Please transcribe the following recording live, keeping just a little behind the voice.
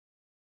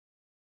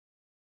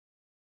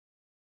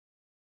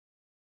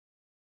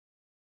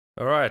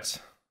Alright,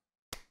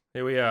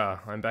 here we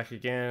are. I'm back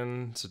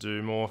again to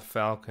do more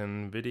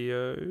Falcon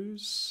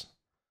videos.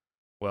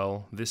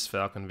 Well, this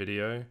Falcon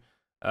video.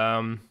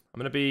 I'm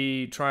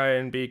gonna try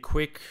and be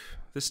quick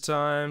this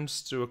time,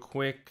 just do a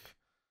quick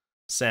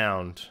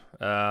sound.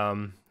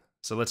 So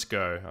let's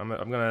go. I'm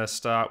gonna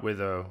start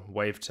with a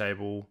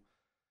wavetable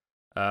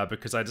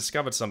because I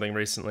discovered something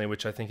recently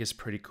which I think is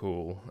pretty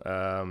cool.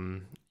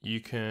 You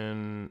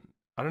can,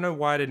 I don't know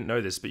why I didn't know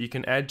this, but you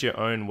can add your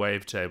own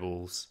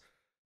wavetables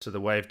to the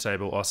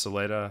wavetable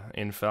oscillator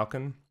in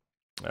Falcon.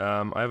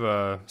 I have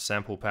a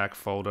sample pack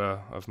folder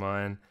of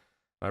mine.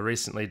 I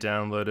recently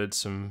downloaded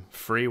some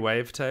free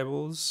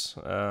wavetables.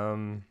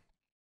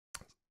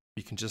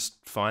 You can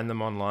just find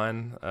them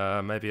online.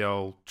 Maybe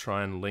I'll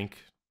try and link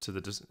to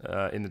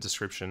the in the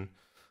description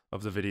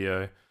of the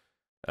video.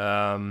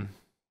 But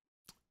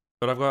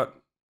I've got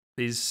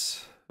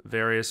these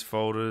various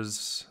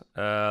folders.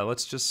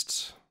 Let's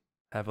just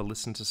have a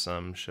listen to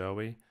some, shall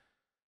we?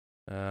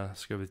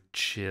 Let's go with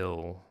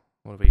chill.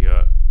 What have we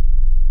got?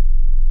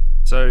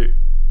 So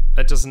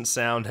that doesn't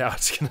sound how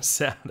it's gonna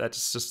sound.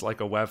 That's just like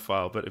a WAV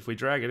file. But if we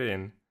drag it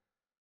in,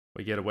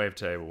 we get a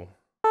wavetable.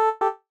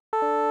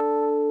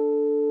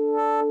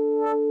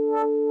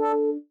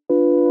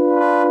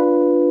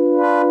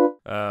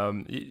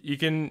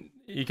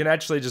 You can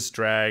actually just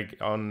drag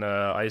on.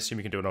 I assume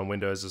you can do it on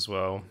Windows as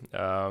well.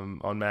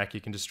 On Mac,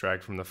 you can just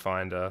drag from the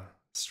Finder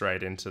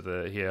straight into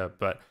the here,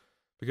 but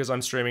because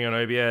I'm streaming on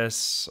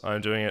OBS, I'm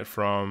doing it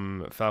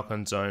from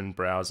Falcon's own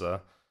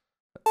browser.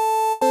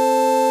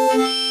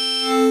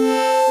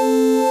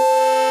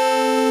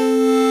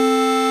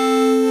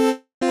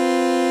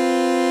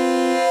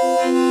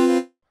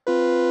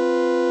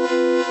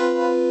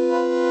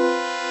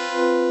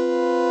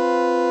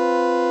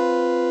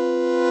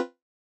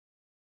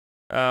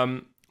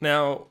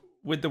 Now,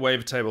 with the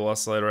wavetable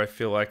oscillator, I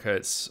feel like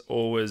it's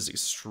always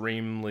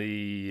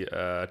extremely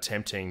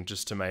tempting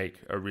just to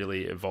make a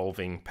really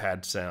evolving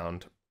pad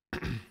sound,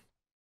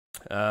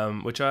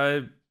 which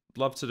I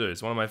love to do.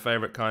 It's one of my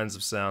favorite kinds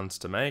of sounds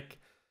to make.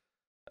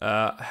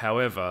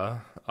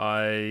 However,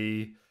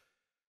 I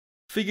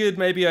figured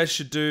maybe I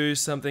should do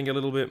something a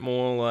little bit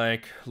more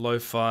like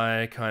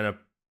lo-fi, kind of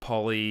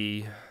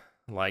poly,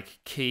 like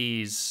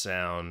keys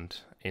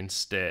sound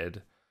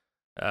instead.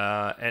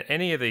 And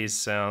any of these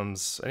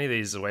sounds, any of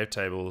these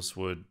wavetables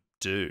would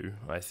do,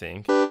 I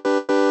think.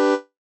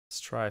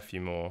 Let's try a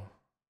few more.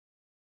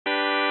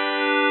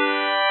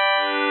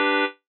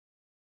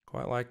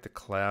 Quite like the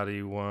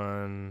cloudy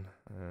one.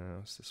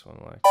 What's this one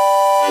like?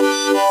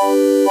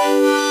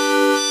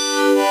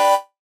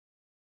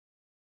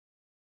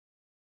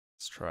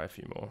 Let's try a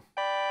few more.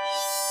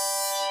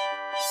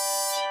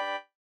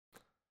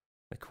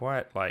 They're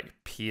quite like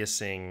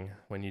piercing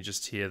when you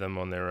just hear them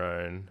on their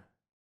own.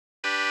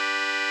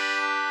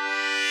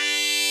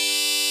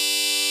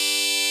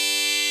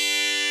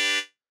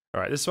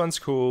 Alright, this one's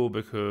cool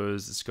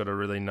because it's got a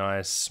really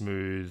nice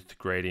smooth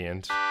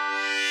gradient.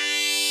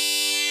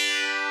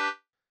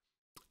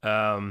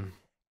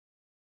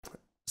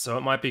 So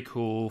it might be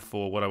cool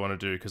for what I want to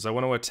do, because I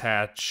want to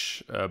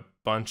attach a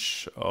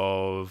bunch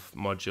of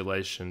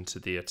modulation to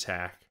the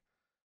attack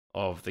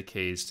of the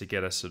keys to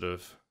get a sort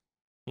of,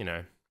 you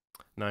know,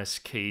 nice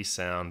key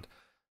sound.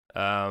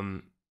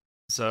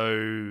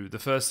 So the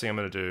first thing I'm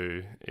going to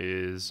do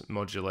is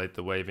modulate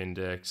the wave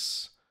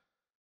index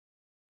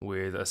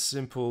with a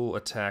simple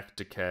attack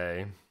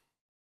decay.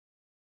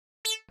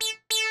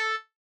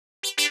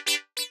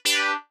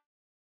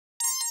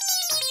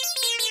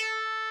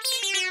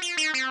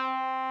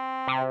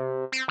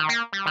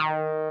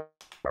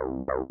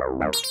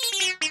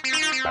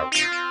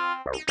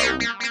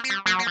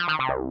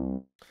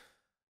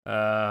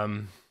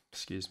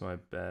 Excuse my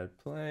bad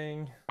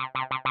playing.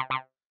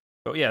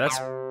 But yeah, that's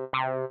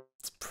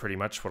pretty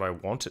much what I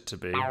want it to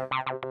be.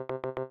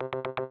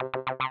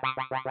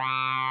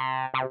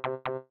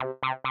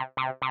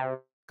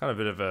 Kind of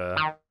a bit of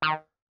a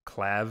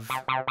clav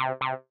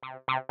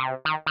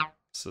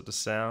sort of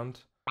sound.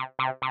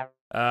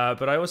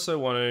 But I also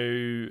want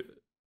to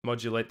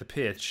modulate the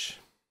pitch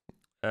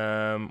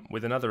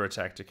with another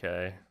attack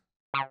decay.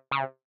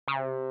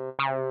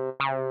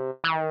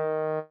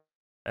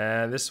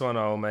 And this one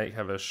I'll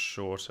have a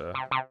shorter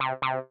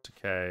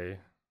decay.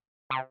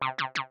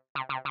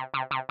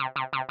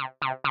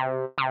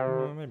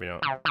 Maybe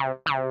not.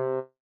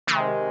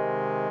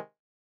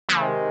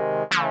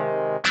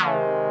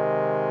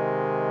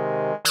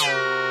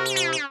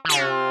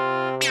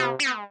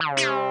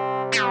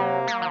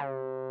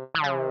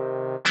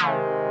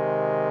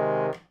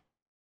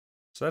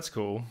 So that's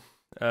cool.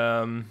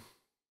 And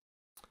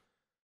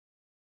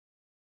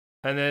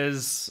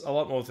there's a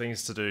lot more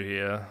things to do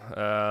here.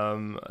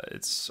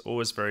 It's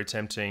always very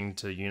tempting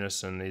to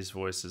unison these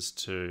voices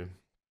too.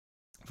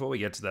 Before we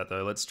get to that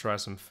though, let's try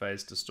some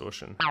phase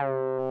distortion.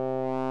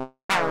 I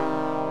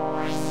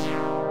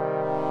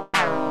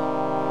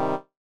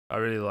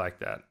really like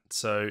that.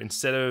 So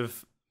instead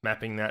of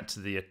mapping that to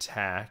the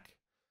attack,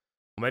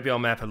 maybe I'll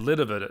map a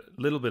little bit of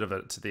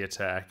it to the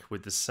attack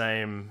with the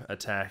same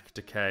attack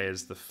decay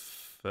as the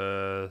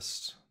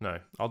first. No,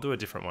 I'll do a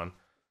different one.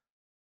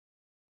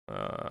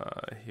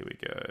 Here we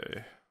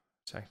go.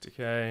 Attack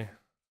decay.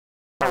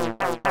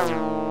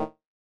 But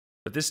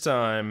this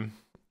time,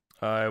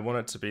 I want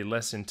it to be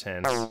less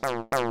intense.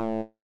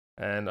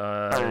 And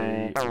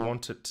I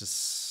want it to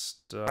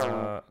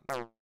start...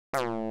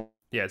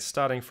 Yeah, it's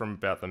starting from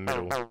about the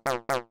middle.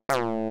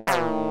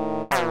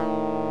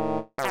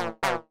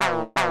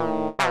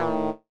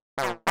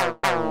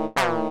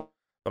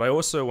 But I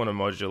also want to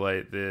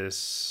modulate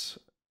this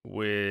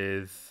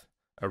with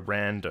a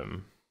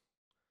random.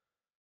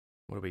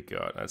 What do we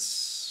got?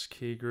 That's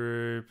key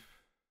group.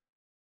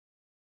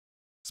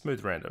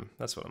 Smooth random.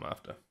 That's what I'm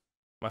after.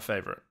 My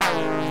favorite.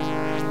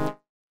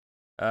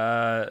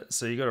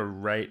 So you got a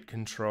rate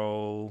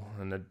control,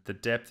 and the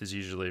depth is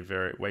usually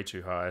way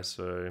too high.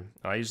 So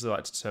I usually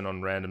like to turn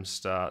on random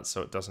start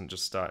so it doesn't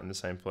just start in the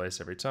same place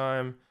every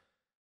time.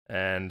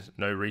 And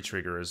no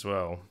retrigger as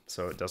well,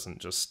 so it doesn't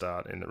just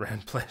start in the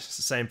random place,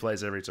 same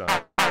place every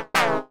time.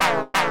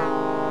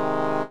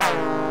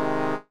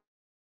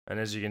 And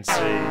as you can see,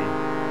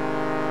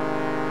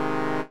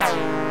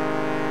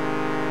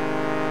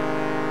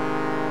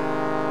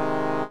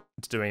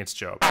 it's doing its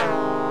job.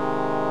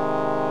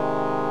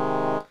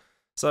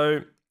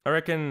 So I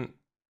reckon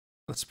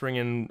let's bring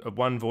in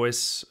one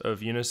voice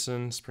of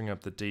unison. Let's bring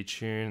up the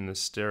detune and the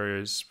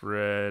stereo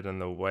spread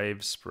and the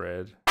wave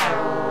spread.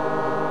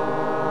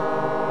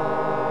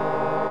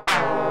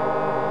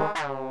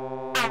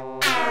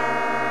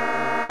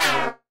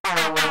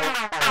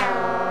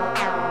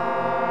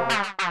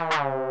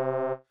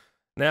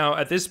 Now,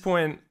 at this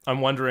point, I'm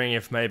wondering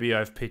if maybe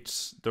I've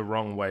picked the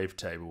wrong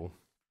wavetable.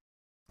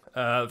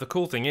 The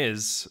cool thing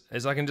is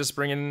I can just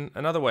bring in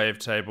another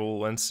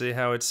wavetable and see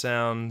how it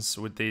sounds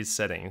with these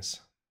settings.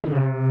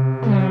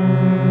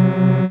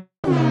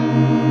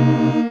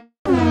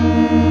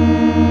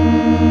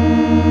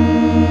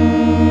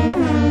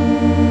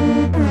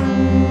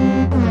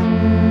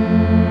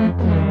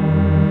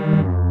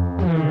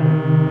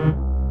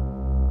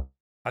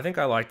 I think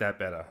I like that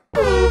better.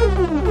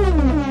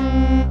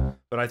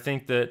 But I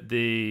think that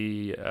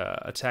the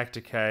attack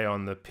decay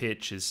on the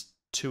pitch is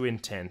too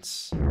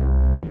intense.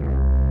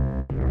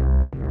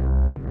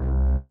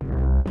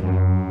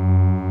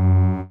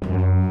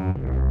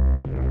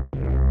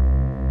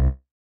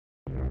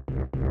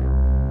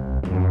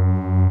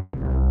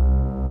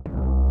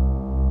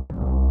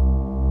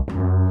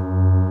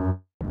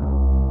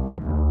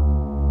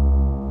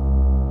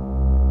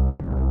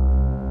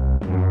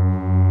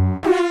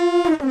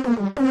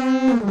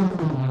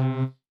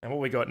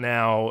 Got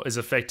now is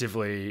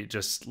effectively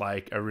just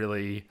like a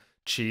really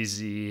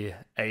cheesy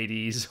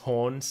 80s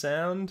horn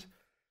sound.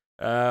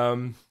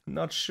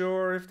 Not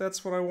sure if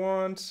that's what I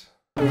want.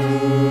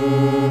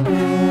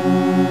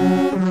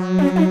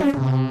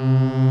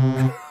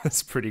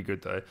 It's pretty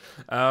good though.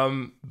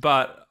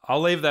 But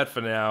I'll leave that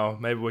for now.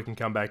 Maybe we can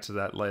come back to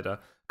that later,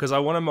 because I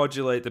want to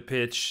modulate the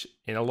pitch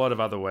in a lot of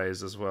other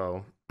ways as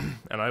well.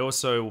 And I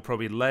also will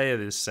probably layer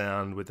this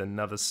sound with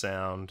another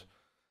sound.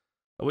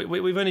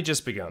 We've only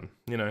just begun,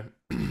 you know.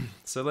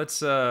 So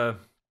let's,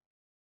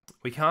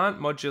 we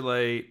can't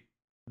modulate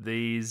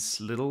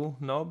these little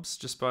knobs,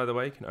 just by the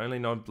way. You can only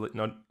you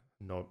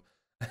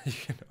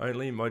can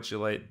only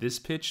modulate this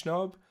pitch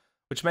knob,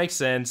 which makes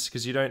sense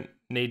because you don't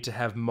need to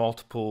have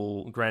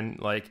multiple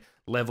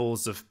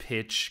levels of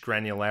pitch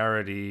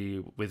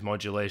granularity with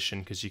modulation,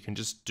 because you can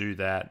just do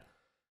that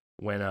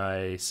when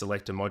I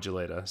select a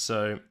modulator.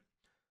 So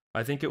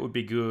I think it would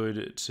be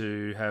good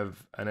to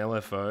have an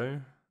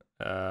LFO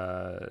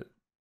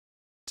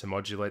to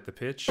modulate the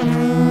pitch.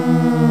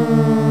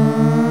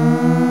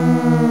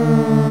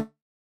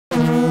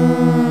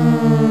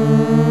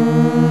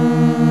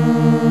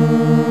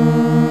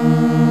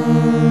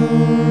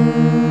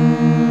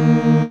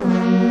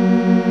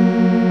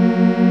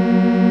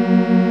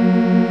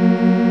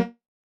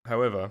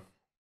 However,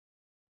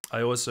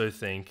 I also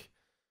think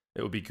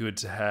it would be good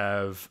to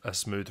have a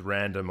smooth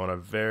random on a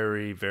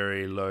very,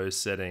 very low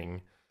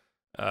setting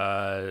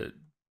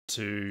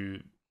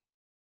to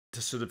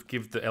sort of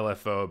give the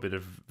LFO a bit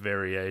of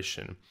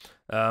variation.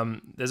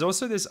 There's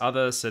also this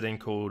other setting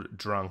called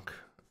drunk,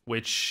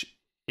 which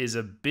is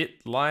a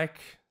bit like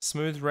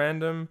smooth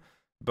random,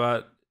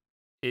 but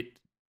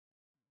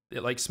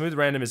like smooth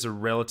random is a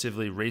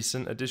relatively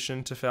recent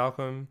addition to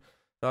Falcon.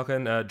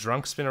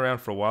 Drunk's been around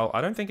for a while. I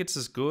don't think it's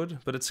as good,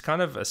 but it's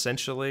kind of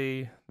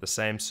essentially the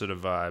same sort of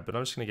vibe, but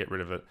I'm just gonna get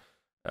rid of it.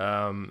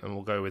 And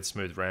we'll go with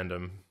smooth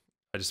random.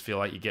 I just feel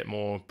like you get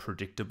more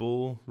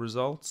predictable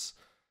results.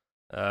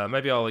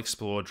 Maybe I'll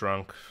explore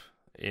drunk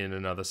in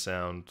another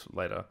sound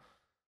later.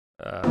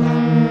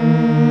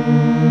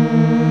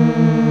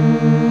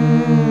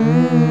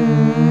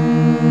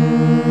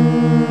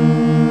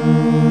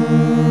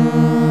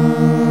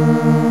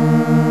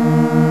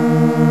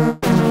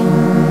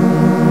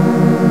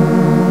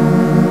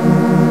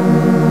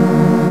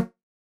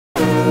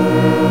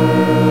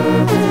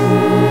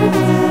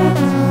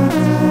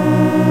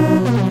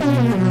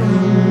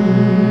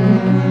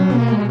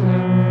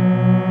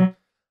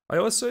 I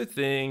also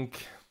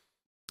think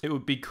it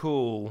would be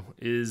cool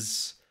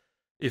is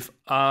if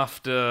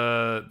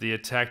after the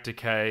attack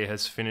decay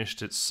has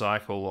finished its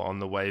cycle on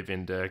the wave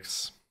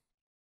index,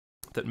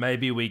 that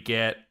maybe we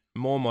get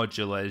more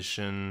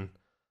modulation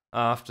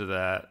after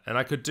that. And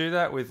I could do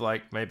that with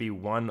like maybe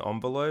one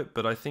envelope,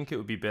 but I think it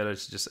would be better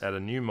to just add a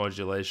new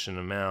modulation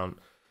amount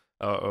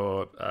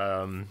or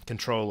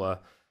controller,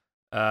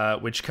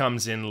 which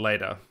comes in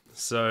later.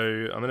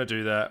 So I'm going to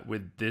do that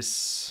with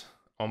this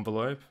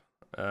envelope.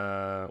 Where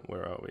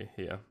are we?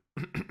 Here.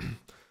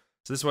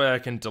 So this way I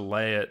can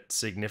delay it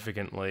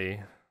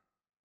significantly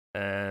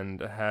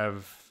and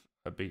have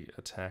a big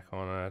attack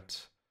on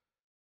it.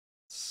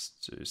 Let's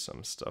do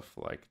some stuff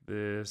like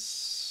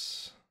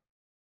this.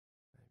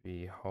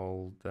 Maybe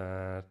hold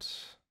that.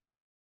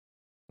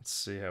 Let's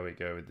see how we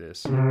go with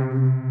this.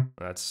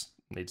 That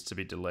needs to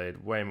be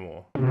delayed way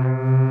more.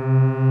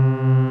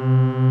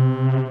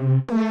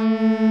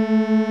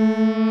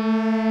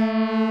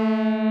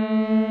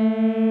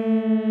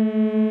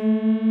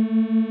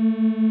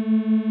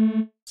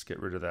 Let's get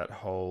rid of that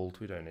hold.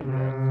 We don't need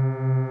that.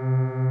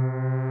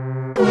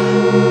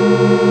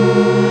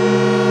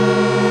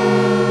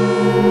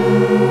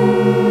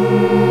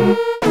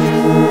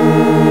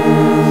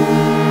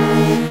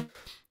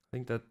 I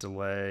think that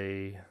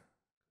delay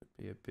could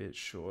be a bit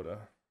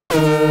shorter.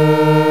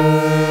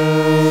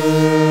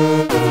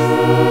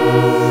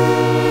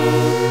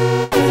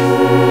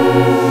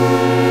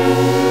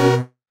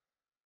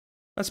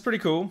 That's pretty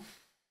cool.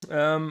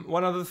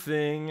 One other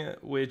thing,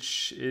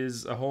 which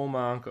is a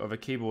hallmark of a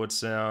keyboard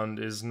sound,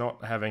 is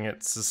not having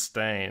it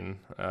sustain.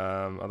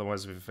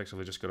 Otherwise, we've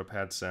effectively just got a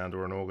pad sound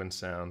or an organ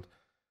sound.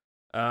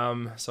 So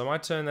I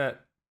might turn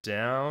that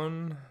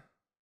down.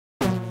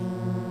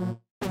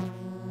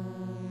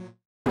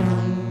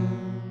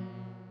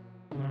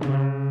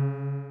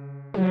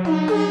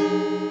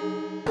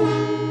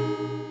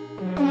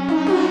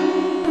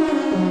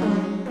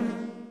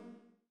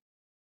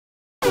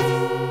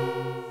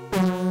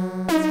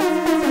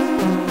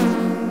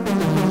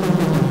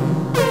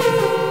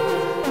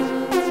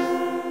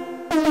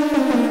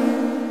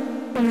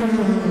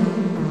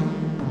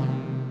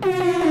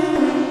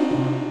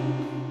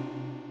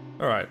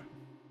 Alright,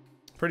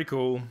 pretty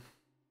cool.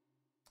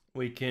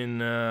 We can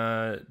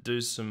do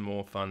some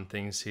more fun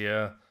things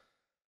here.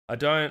 I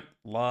don't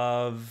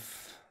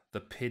love the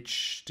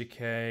pitch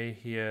decay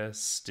here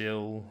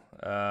still.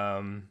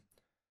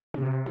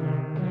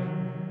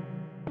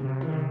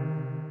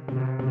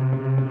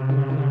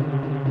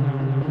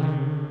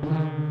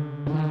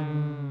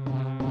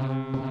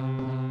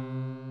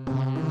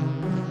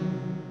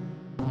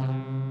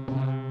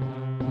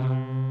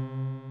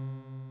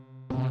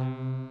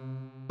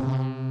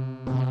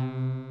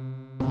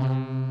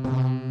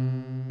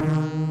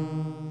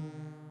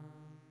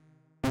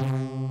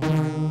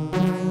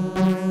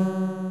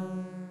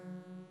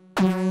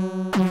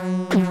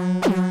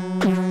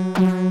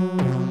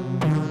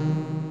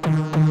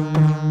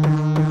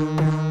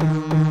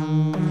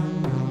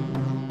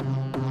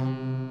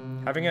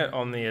 Having it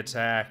on the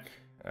attack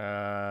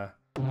does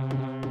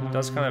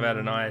kind of add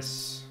a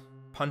nice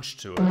punch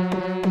to it.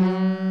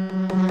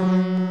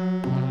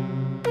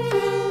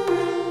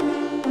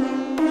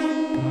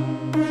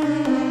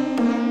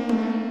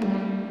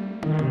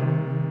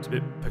 It's a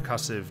bit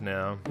percussive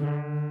now.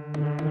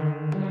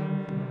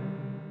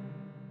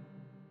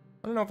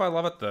 I don't know if I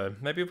love it though.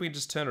 Maybe if we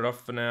just turn it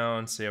off for now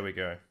and see how we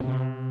go.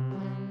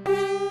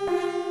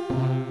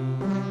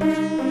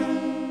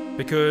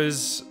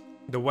 Because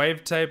the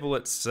wavetable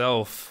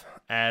itself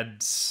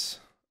adds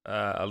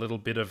a little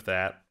bit of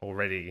that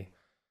already.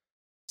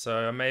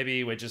 So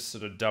maybe we're just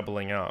sort of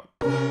doubling up.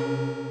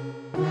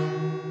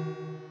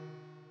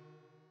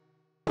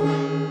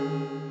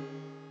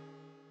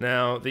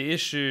 Now, the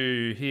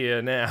issue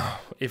here now,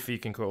 if you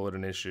can call it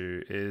an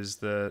issue, is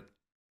that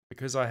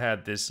because I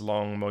had this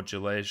long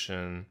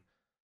modulation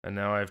and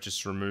now I've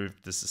just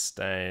removed the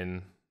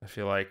sustain, I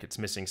feel like it's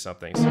missing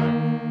something. So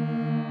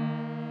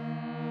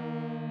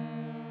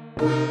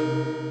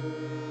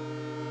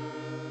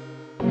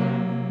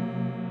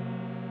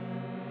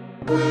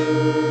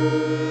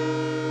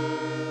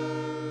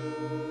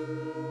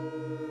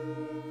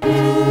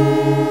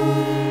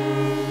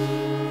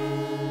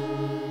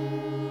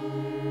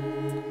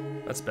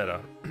that's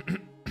better.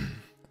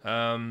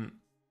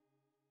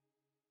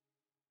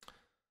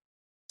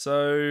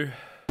 So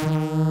we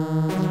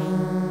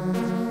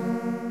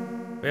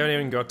haven't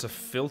even got to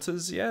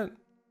filters yet,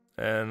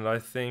 and I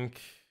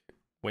think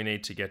we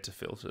need to get to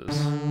filters.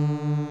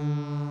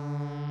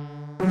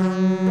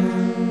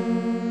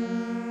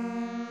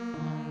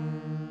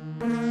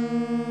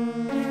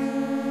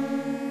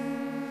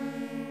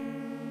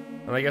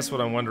 And I guess what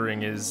I'm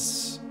wondering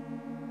is,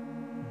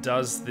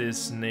 does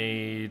this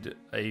need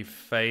a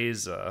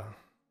phaser?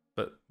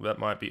 But that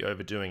might be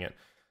overdoing it.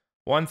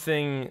 One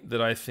thing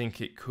that I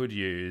think it could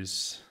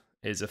use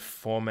is a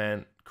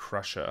formant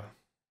crusher.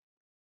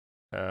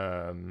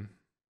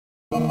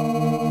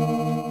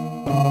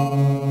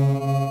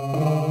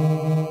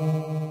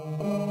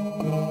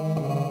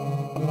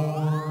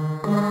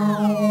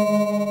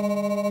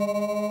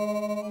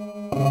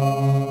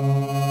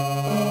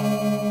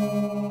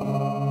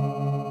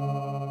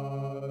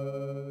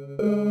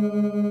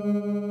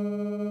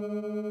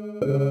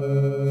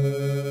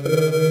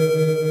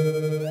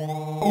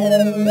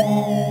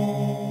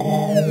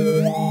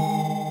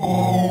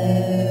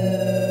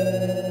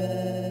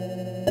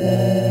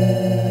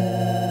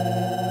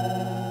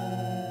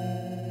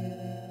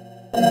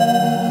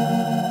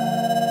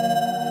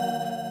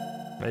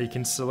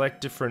 can select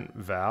different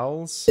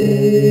vowels.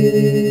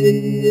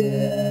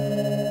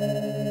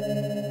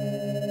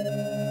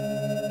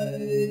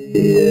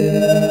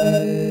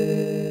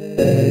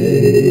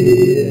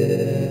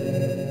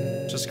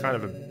 Just kind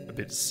of a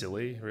bit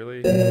silly,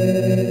 really.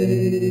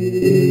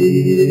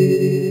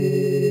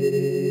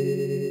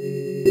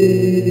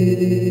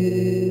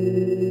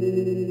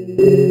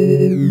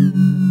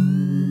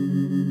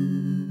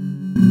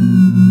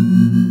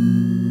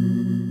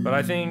 But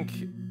I think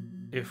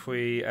if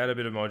we add a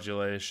bit of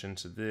modulation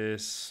to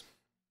this,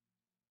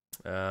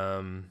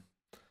 why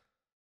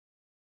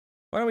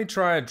don't we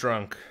try a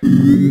drunk?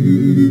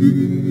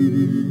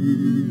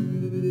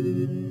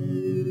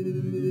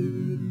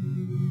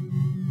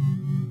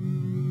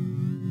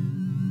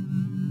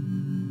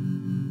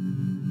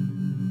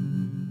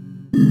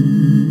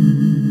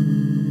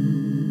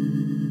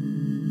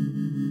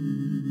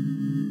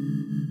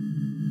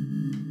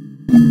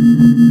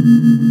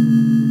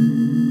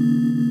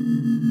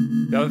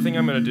 The other thing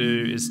I'm going to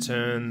do is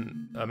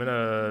turn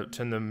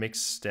the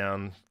mix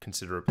down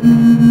considerably.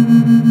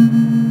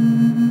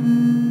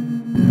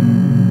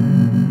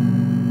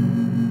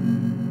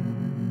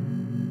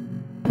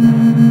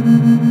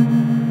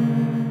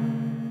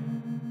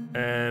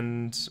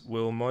 And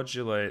we'll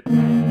modulate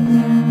more.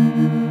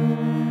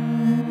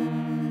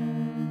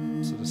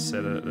 Sort of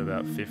set it at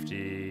about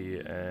 50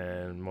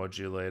 and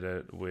modulate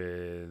it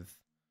with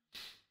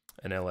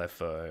an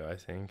LFO, I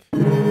think.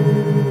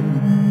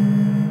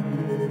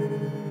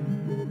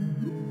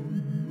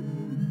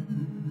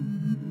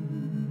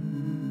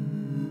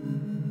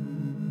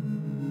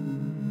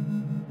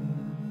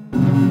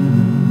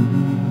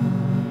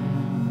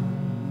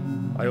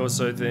 I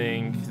also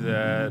think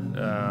that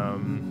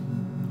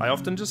I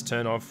often just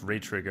turn off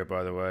retrigger,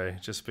 by the way,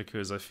 just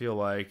because I feel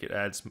like it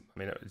adds,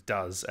 it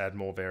does add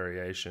more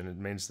variation. It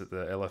means that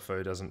the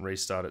LFO doesn't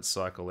restart its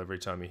cycle every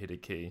time you hit a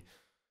key.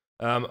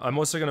 I'm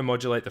also going to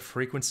modulate the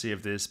frequency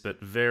of this,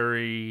 but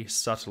very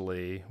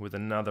subtly with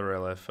another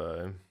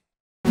LFO.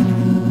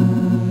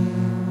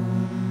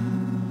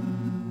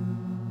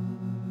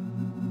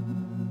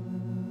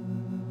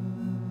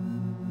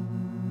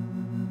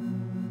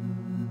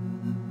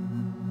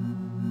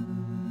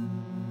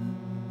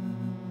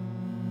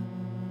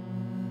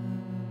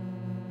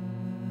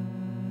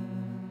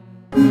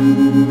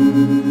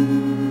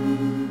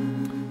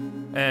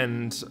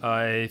 And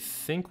I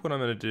think what I'm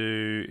going to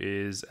do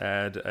is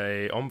add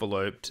a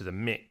envelope to the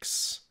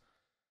mix,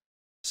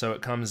 so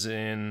it comes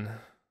in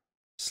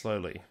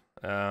slowly.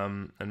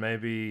 And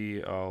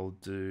maybe I'll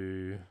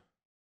do.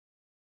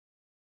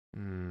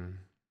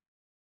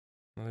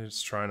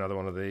 Let's try another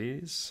one of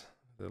these.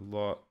 A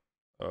lot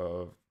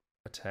of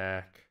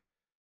attack,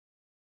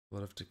 a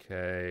lot of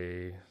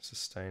decay,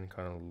 sustain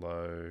kind of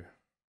low.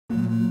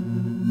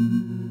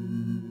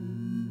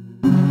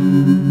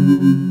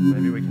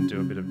 Maybe we can do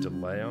a bit of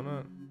delay on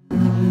it.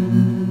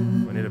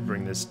 We need to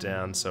bring this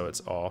down so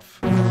it's off.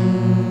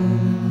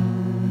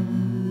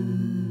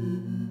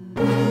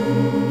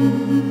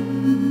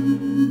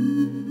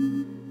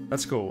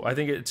 That's cool. I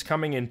think it's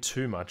coming in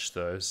too much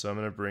though, so I'm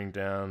going to bring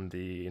down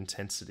the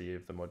intensity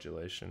of the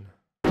modulation.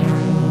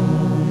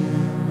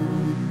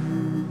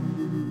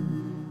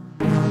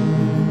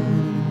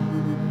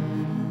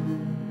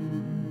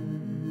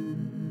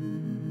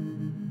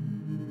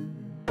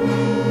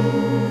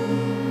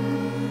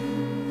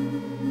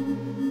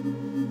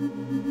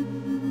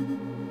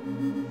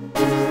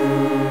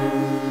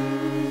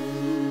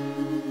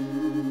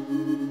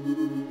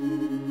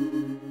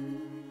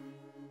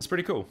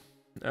 Pretty cool.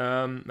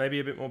 Maybe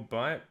a bit more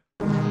bite.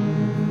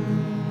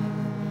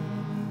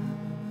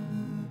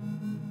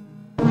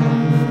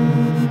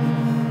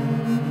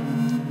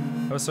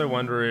 I also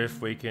wonder if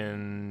we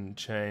can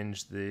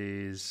change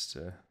these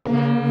to...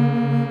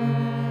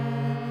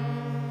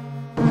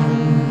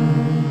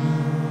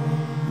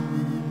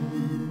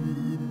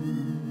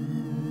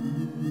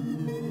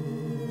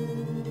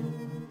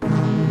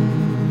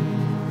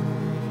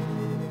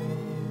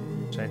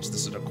 change the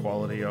sort of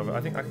quality of it. I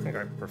think I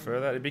prefer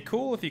that. It'd be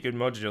cool if you could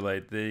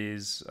modulate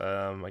these.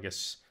 I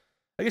guess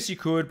you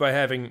could by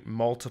having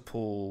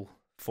multiple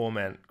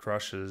format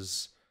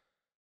crushes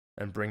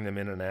and bring them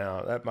in and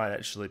out. That might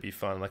actually be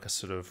fun, like a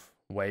sort of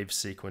wave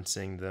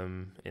sequencing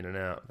them in and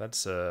out.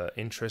 That's an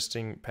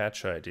interesting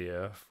patch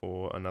idea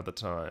for another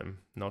time,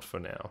 not for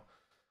now.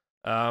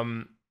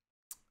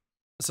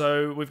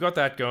 So we've got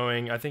that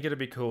going. I think it'd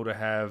be cool to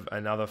have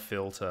another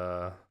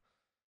filter.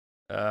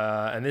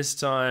 And this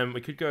time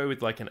we could go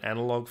with like an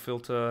analog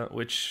filter,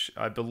 which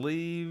I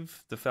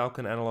believe the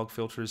Falcon analog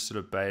filter is sort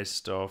of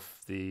based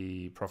off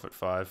the Prophet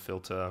 5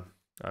 filter.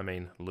 I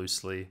mean,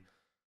 loosely,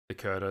 the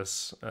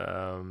Curtis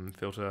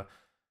filter.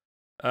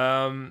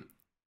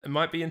 It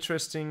might be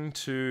interesting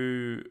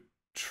to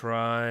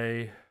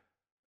try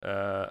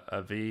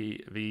a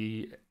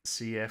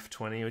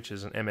VCF20, which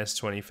is an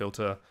MS20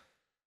 filter.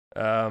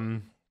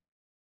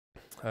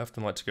 I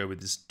often like to go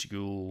with this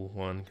dual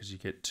one because you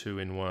get two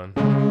in one.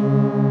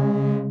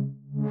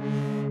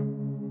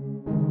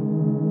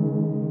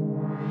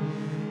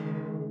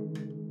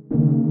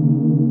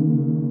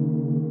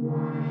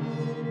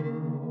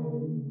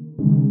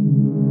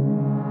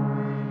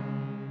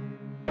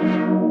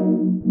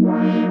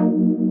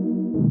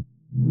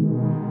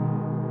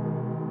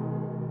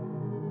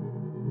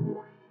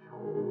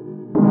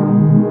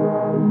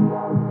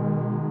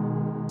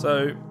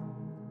 So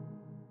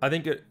I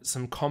think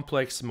some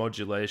complex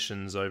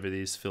modulations over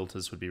these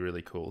filters would be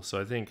really cool. So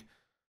I think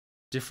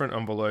different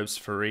envelopes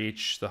for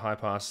each, the high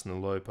pass and the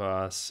low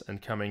pass, and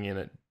coming in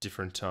at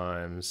different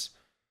times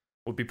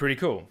would be pretty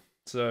cool.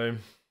 So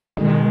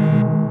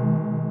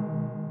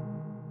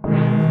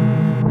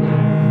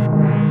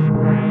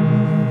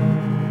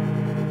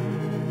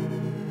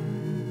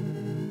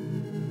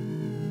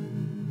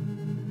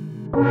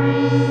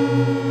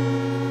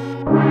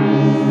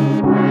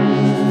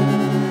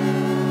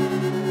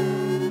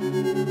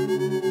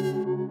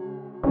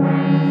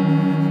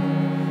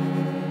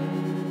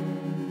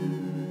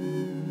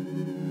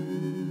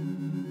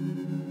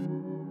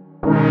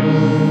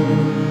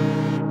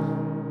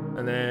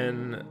and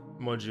then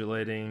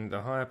modulating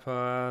the high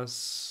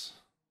pass,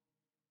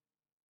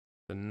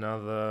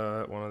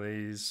 another one of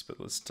these, but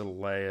let's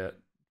delay it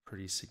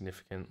pretty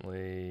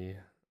significantly,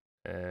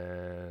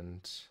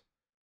 and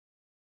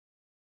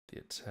the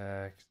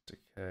attack,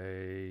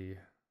 decay.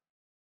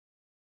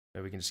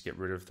 Maybe we can just get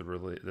rid of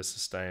the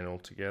sustain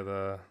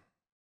altogether.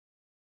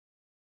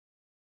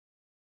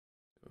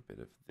 Do a bit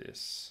of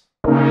this.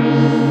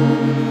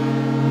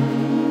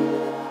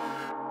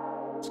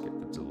 Let's get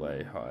the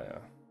delay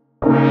higher.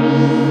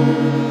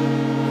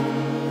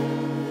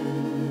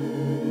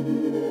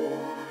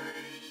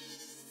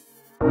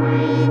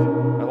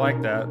 I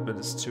like that, but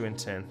it's too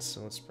intense,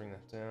 so let's bring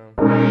that down.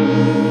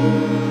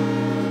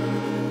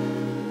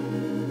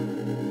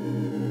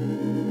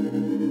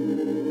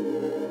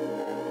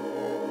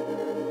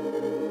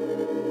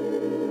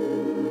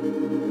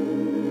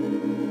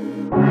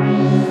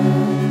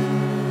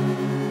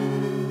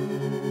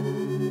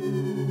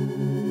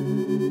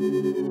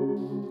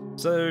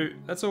 So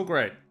that's all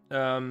great.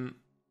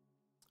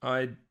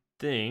 I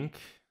think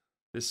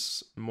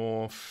this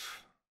morph,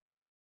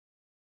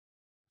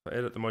 if I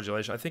edit the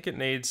modulation, I think it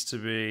needs to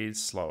be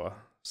slower.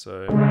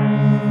 So,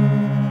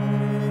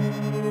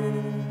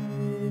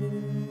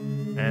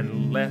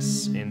 and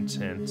less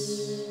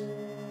intense.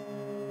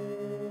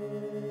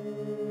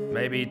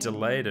 Maybe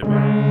delayed a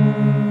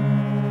bit.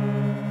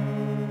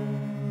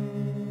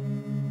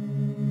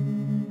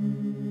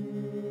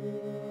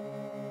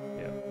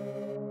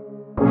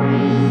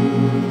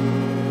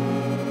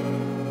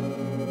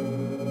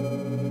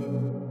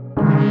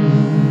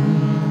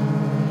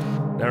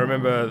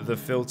 Remember, the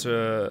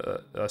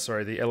filter,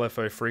 the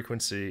LFO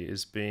frequency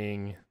is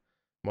being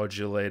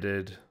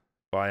modulated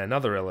by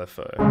another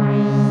LFO.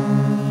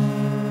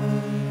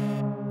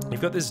 You've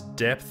got this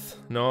depth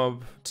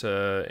knob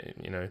to,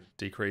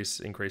 increase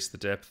the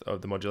depth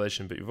of the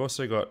modulation, but you've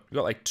also got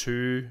like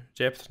 2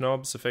 depth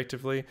knobs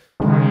effectively.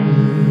 So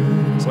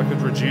I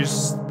could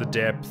reduce the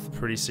depth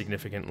pretty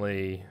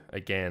significantly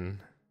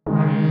again.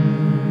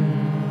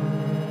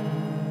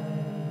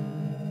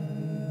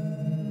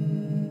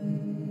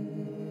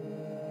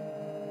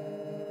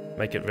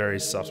 Make it very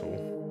subtle.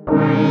 So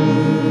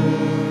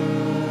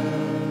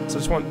I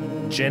just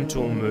want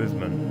gentle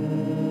movement.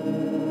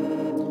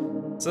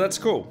 So that's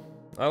cool.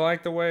 I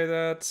like the way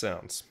that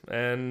sounds.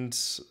 And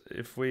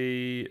if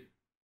we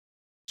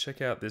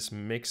check out this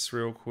mix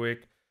real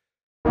quick,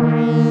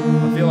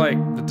 I feel like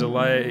the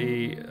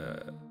delay,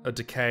 a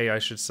decay I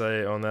should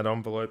say, on that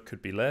envelope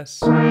could be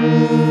less.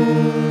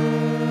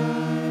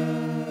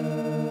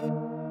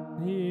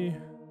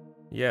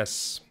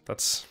 Yes,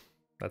 let's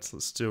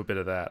do a bit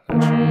of that,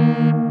 actually.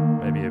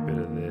 Maybe a bit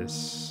of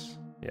this.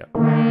 Yeah.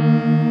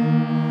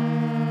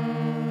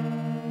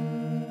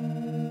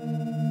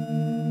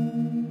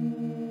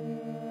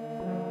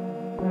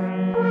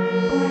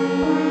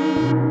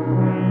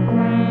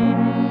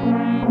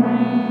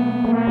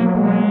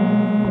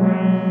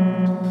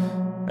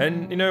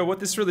 And what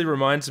this really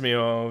reminds me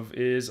of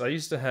is I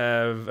used to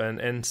have an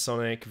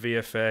Ensoniq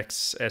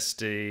VFX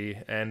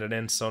SD and an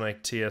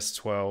Ensoniq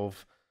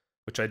TS12,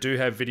 which I do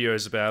have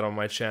videos about on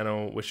my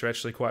channel, which are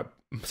actually quite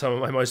some of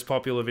my most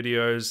popular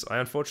videos. I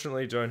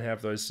unfortunately don't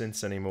have those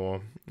synths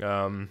anymore.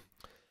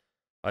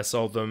 I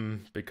sold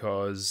them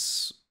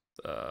because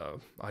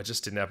I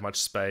just didn't have much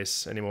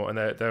space anymore, and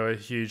they were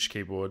huge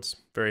keyboards,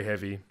 very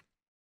heavy.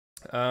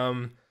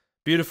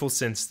 Beautiful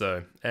synths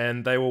though,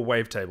 and they were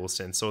wavetable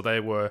synths, or they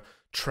were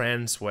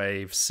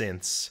transwave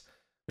synths,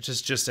 which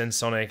is just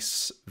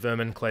Ensoniq's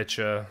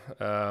Vermenclature.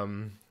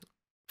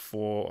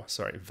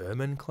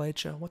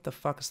 Vermenclature? What the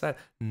fuck is that?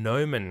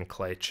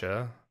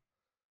 Nomenclature.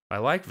 I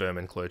like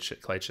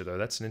Vermenclature though.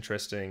 That's an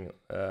interesting.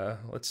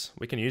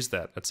 We can use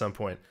that at some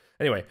point.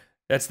 Anyway,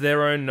 that's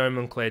their own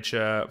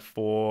nomenclature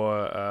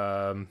for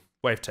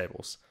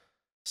wavetables.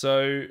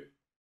 So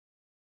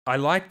I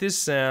like this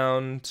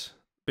sound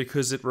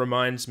because it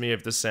reminds me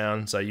of the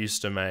sounds I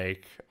used to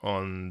make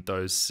on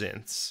those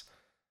synths.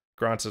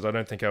 Granted, I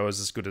don't think I was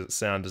as good at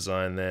sound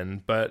design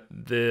then, but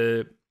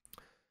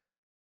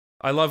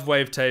I love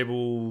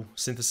wavetable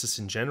synthesis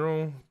in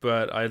general,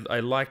 but I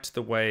liked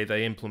the way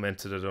they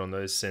implemented it on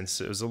those synths.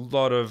 It was a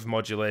lot of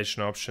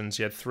modulation options.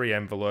 You had 3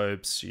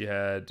 envelopes. You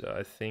had,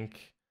 I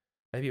think,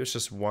 maybe it was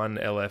just one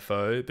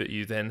LFO, but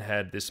you then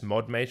had this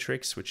mod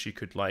matrix, which you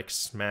could like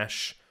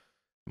smash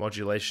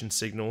modulation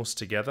signals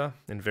together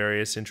in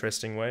various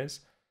interesting ways.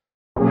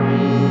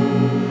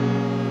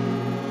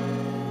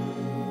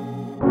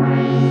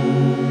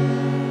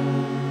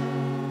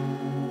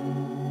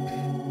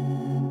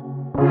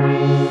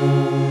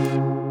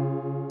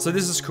 So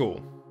this is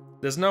cool.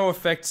 There's no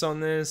effects on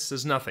this,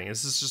 there's nothing.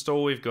 This is just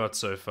all we've got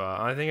so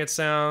far. I think it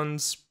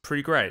sounds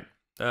pretty great.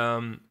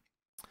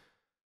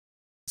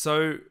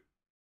 So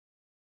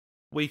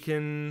we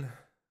can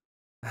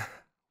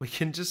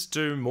just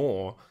do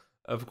more,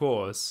 of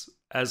course,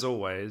 as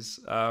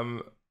always.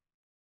 But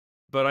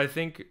I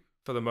think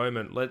for the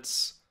moment,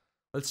 let's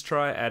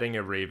try adding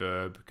a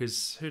reverb,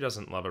 because who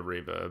doesn't love a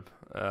reverb?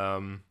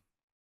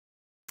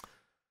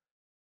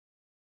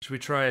 Should we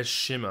try a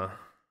shimmer?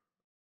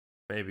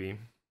 Maybe.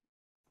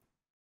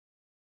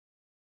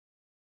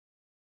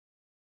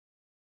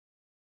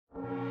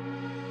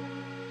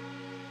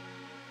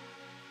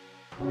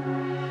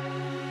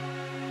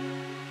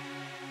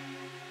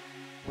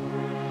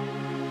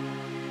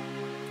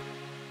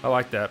 I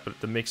like that, but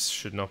the mix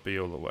should not be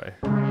all the way.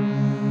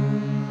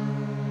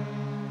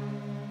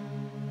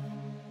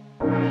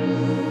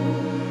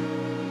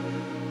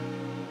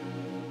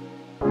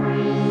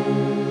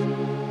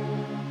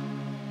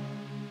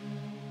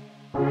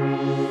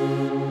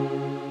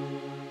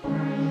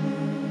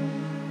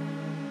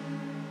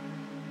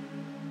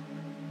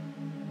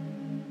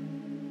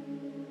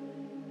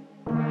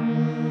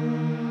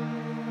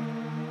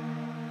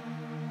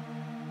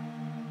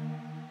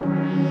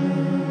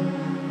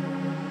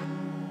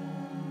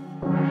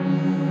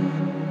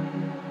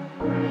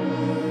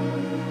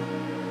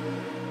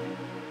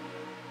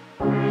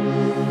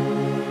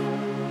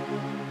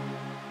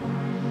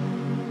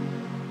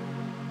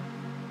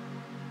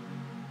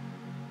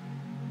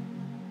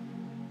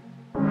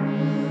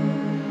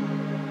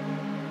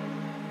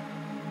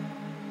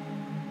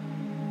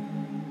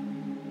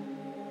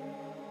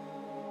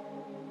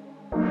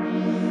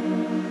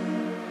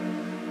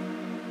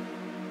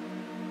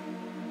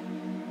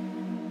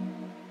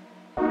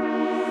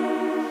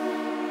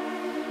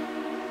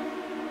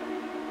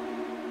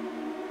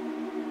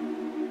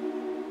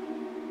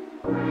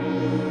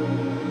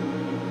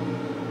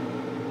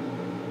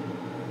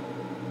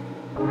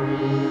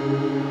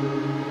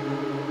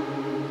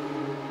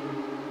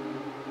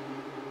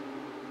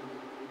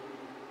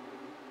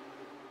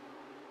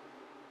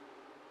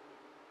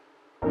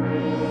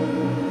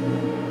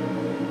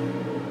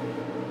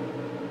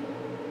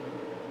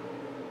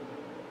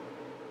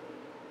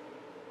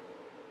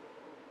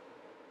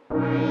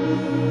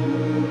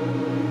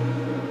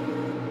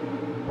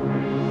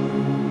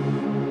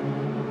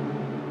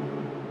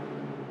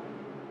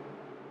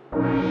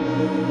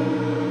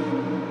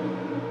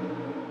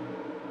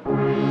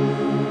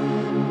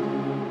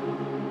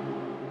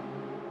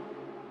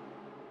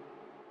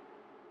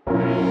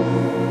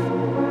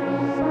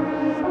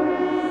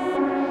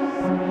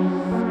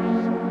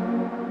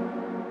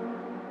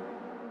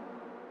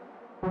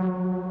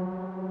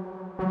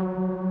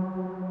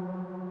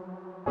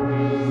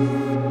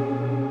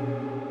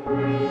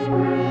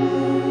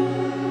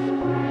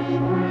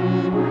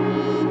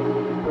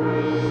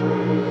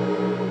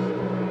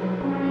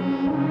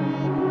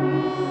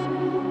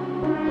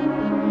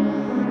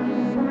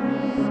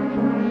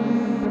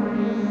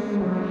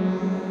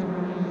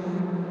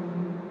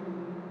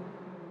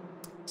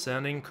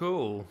 Sounding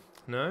cool,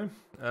 no?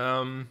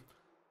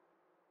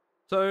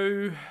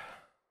 So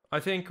I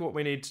think what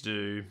we need to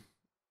do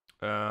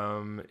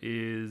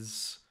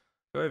is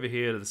go over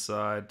here to the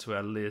side to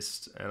our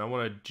list, and I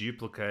want to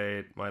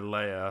duplicate my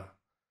layer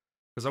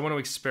because I want to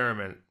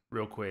experiment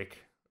real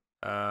quick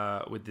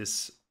with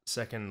this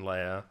second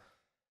layer.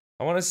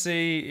 I want to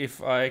see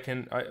if I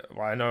can,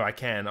 well, I know I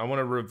can. I want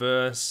to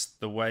reverse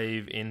the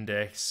wave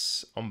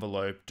index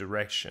envelope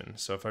direction.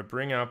 So if I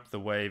bring up the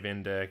wave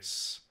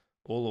index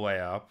all the way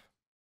up,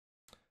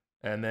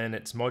 and then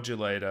its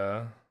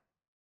modulator,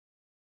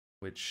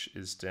 which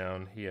is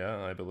down here,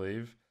 I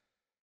believe,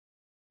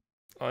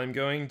 I'm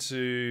going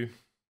to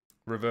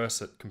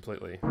reverse it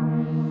completely.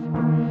 And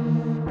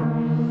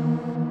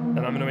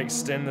I'm going to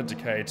extend the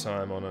decay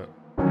time on it.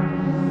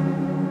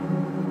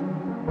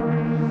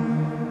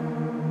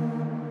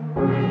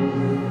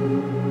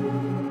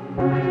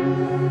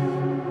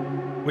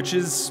 Which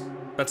is,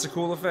 that's a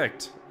cool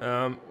effect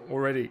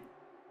already.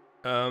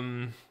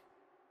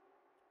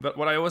 But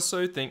what I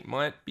also think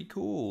might be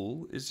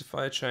cool is if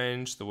I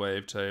change the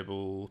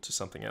wavetable to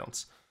something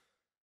else.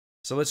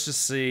 So let's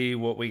just see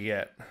what we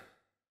get.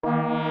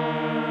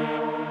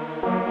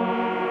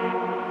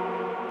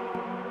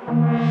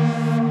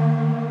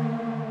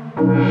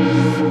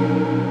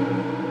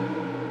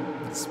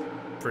 It's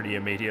pretty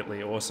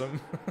immediately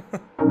awesome.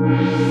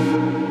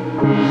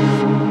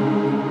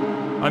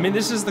 I mean,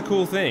 this is the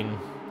cool thing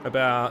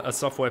about a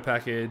software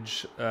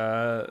package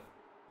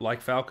like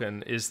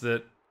Falcon, is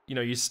that, you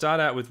know, you start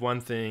out with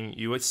one thing,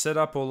 you would set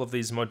up all of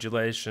these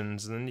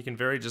modulations, and then you can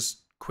very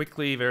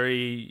quickly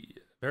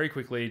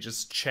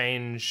just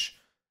change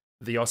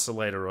the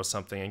oscillator or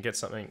something and get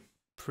something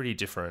pretty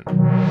different.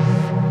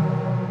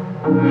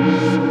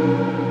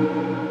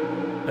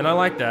 And I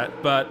like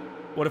that, but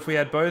what if we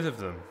had both of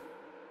them?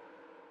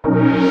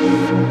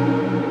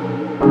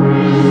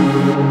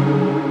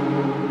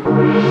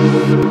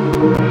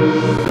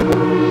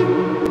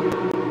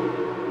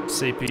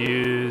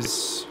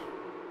 CPU's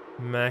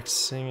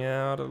maxing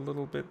out a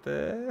little bit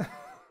there.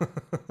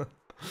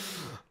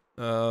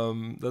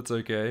 That's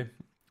okay.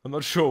 I'm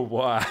not sure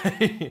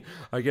why.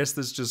 I guess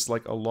there's just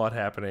like a lot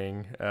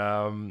happening.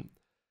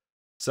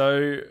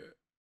 So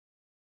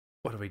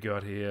what do we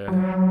got here?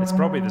 It's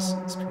probably this.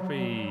 It's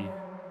probably.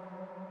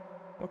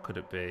 What could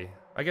it be?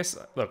 I guess.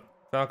 Look,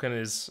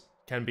 Falcon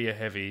can be a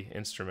heavy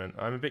instrument.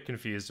 I'm a bit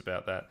confused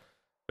about that,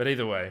 but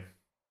either way.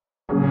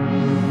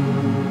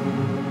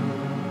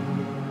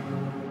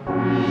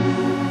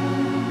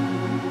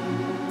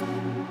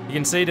 You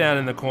can see down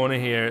in the corner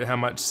here how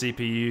much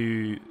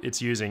CPU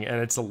it's using,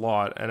 and it's a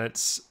lot. And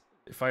it's,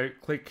 if I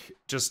click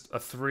just a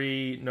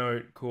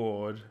 3-note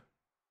chord,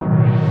 a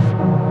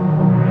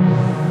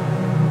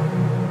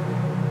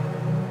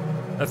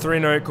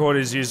 3-note chord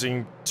is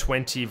using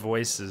 20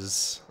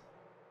 voices,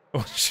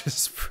 which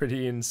is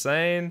pretty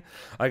insane.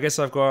 I guess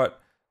I've got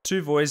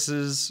 2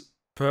 voices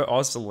per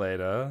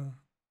oscillator,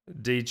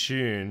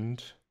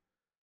 detuned.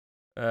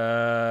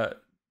 So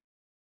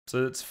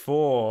it's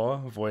 4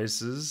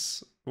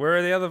 voices. Where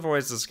are the other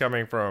voices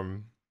coming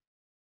from?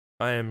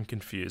 I am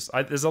confused.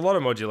 There's a lot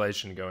of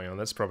modulation going on.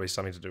 That's probably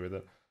something to do with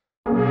it.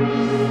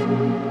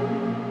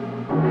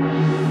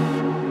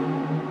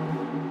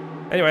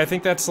 Anyway, I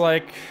think that's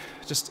like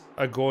just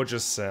a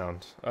gorgeous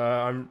sound.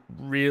 I'm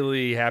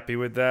really happy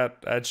with that,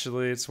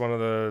 actually. It's one of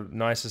the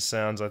nicest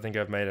sounds I think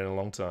I've made in a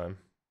long time.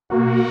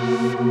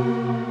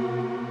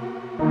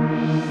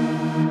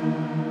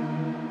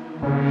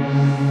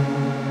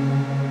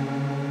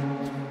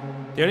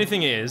 The only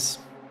thing is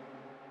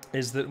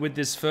that with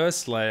this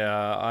first layer,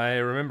 I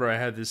remember I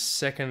had this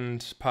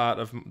second part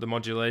of the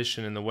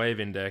modulation in the wave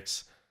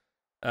index.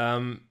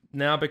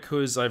 Now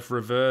because I've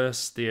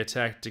reversed the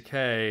attack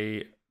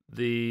decay,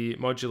 the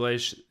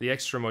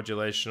extra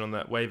modulation on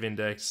that wave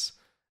index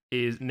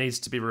needs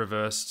to be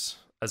reversed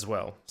as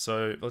well.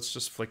 So let's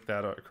just flick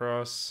that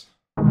across.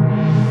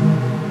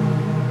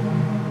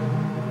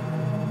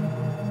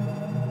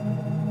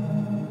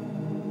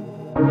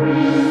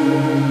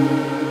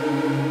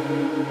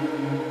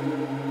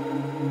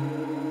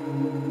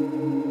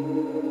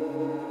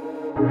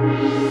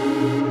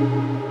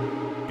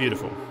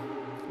 Beautiful.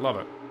 Love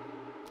it.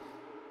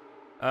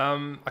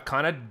 I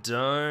kind of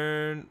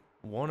don't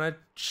want to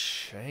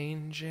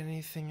change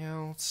anything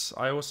else.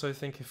 I also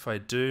think if I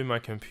do, my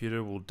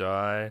computer will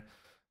die.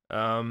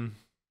 So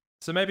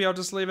maybe I'll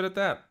just leave it at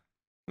that.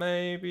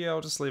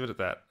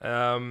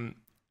 And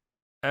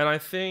I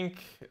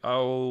think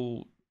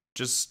I'll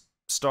just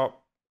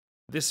stop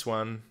this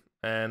one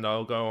and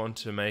I'll go on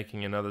to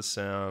making another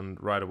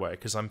sound right away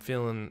because I'm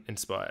feeling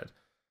inspired.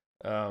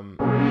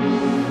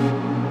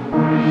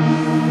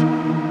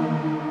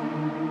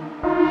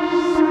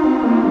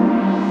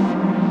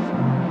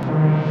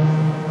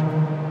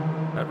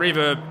 That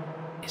reverb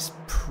is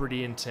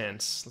pretty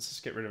intense. Let's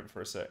just get rid of it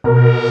for a sec.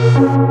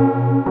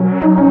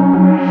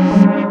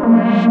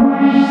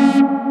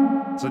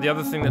 So the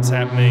other thing that's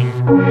happening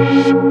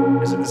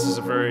is that this is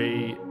a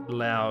very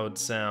loud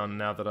sound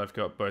now that I've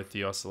got both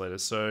the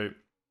oscillators, so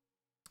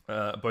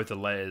both the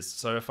layers.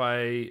 So if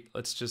I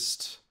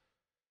just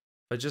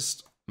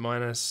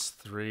minus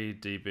 3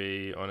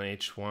 dB on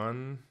each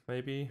one,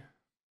 maybe.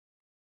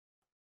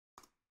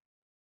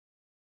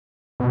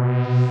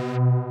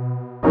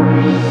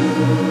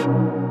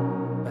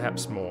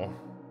 Perhaps more.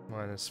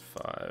 Minus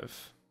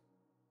 5.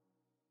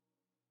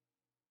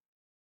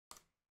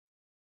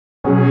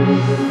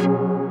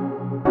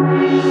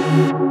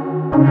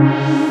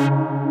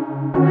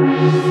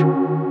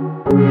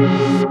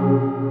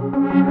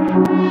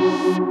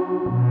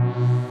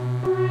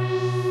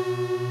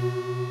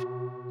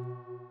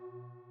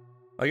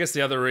 I guess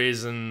the other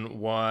reason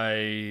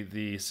why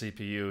the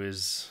CPU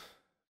is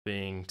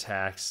being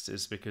taxed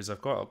is because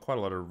I've got quite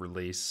a lot of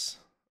release.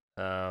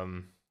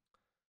 That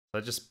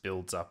just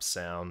builds up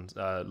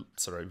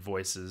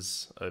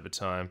voices over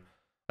time.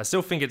 I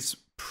still think it's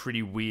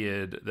pretty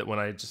weird that when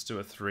I just do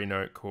a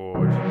 3-note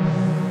chord,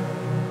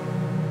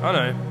 oh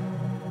no,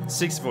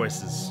 6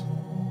 voices.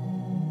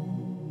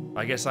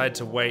 I guess I had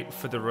to wait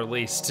for the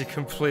release to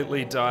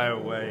completely die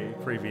away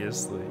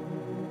previously.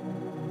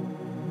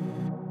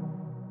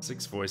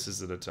 6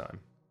 voices at a time.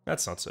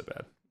 That's not so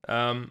bad.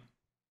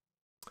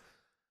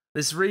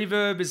 This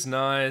reverb is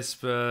nice,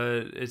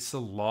 but it's a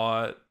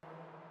lot.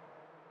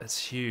 It's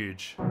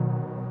huge.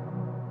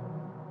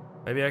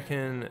 Maybe I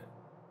can...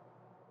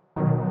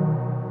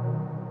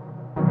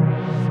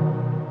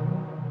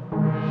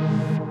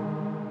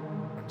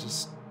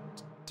 just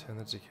turn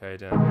the decay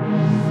down.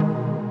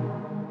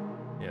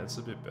 Yeah, it's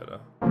a bit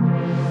better.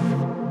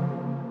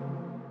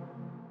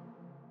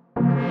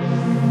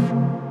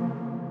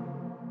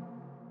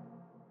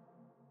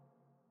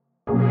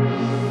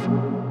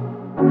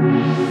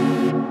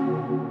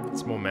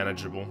 It's more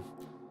manageable.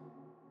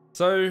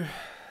 So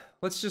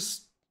let's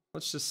just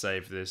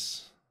save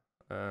this.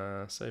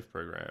 Save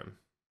program.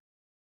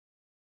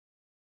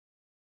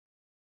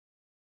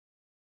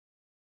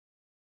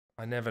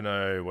 I never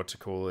know what to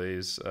call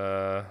these.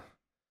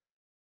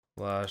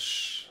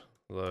 Lush,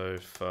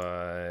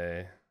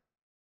 Lo-Fi,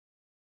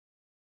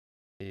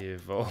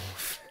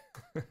 Evolve.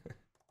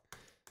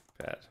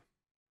 Bad.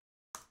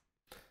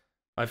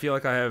 I feel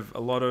like I have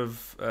a lot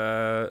of,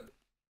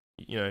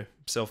 you know,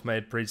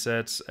 self-made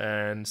presets,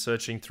 and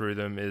searching through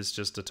them is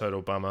just a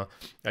total bummer.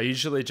 I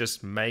usually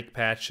just make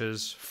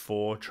patches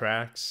for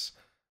tracks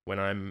when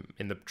I'm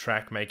in the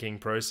track making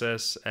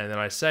process, and then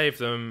I save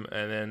them,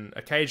 and then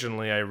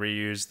occasionally I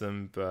reuse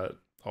them, but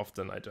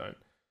often I don't.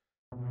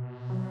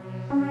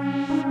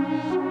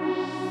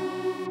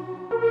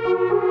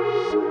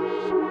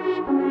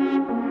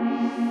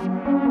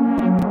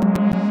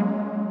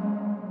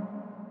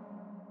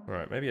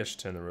 Alright, maybe I should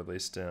turn the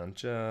release down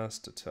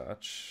just a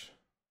touch.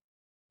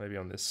 Maybe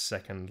on this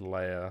second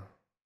layer.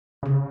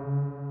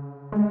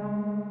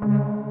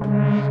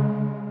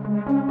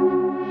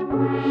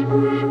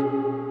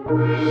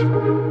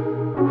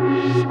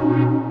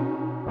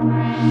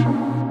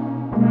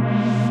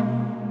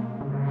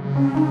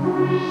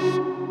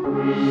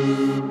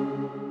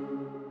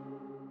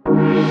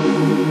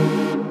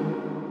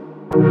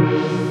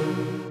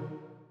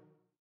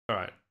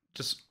 Alright,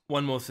 just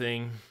one more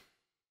thing.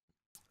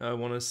 I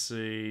want to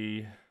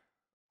see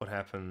what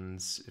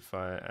happens if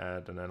I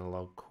add an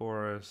analog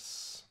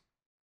chorus.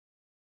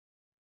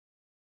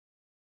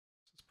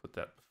 Just put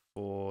that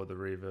before the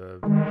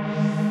reverb.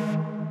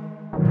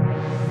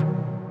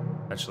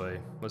 Actually,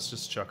 let's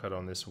just chuck it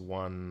on this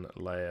one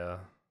layer.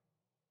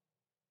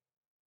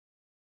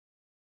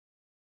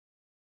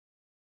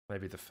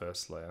 Maybe the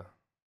first layer.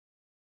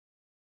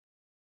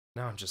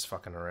 Now I'm just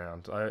fucking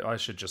around. I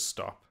should just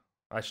stop.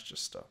 I should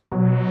just stop.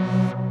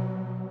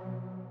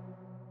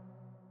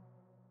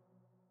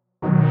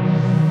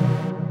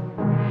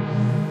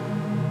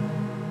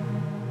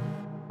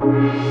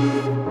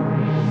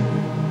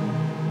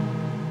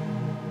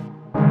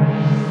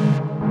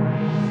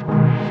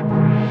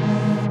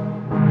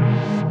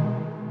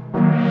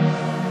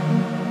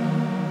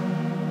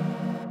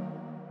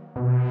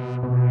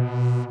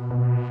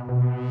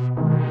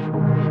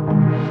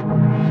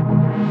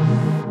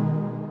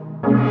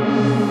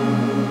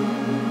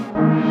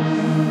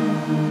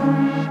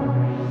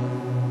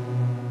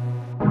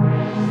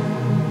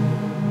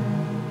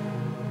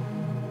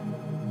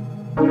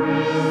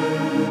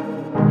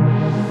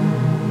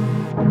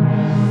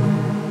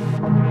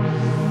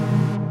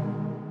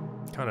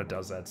 Kinda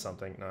does add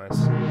something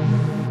nice.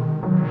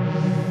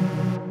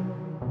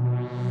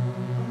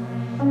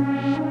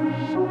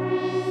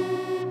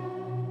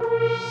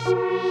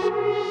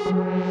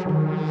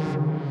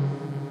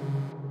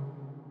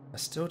 I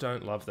still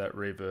don't love that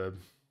reverb.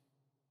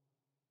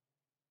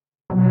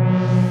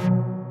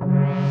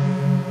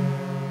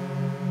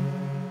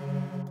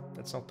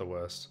 That's not the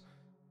worst.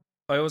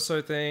 I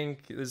also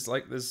think there's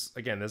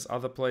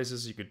other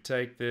places you could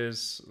take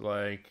this,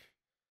 like,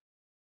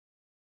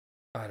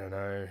 I don't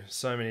know,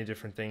 so many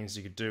different things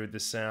you could do with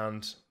this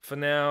sound. For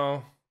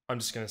now, I'm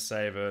just gonna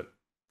save it,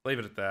 leave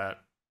it at that,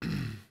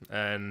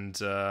 and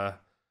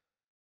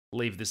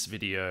leave this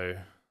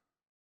video.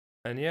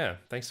 And yeah,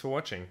 thanks for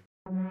watching.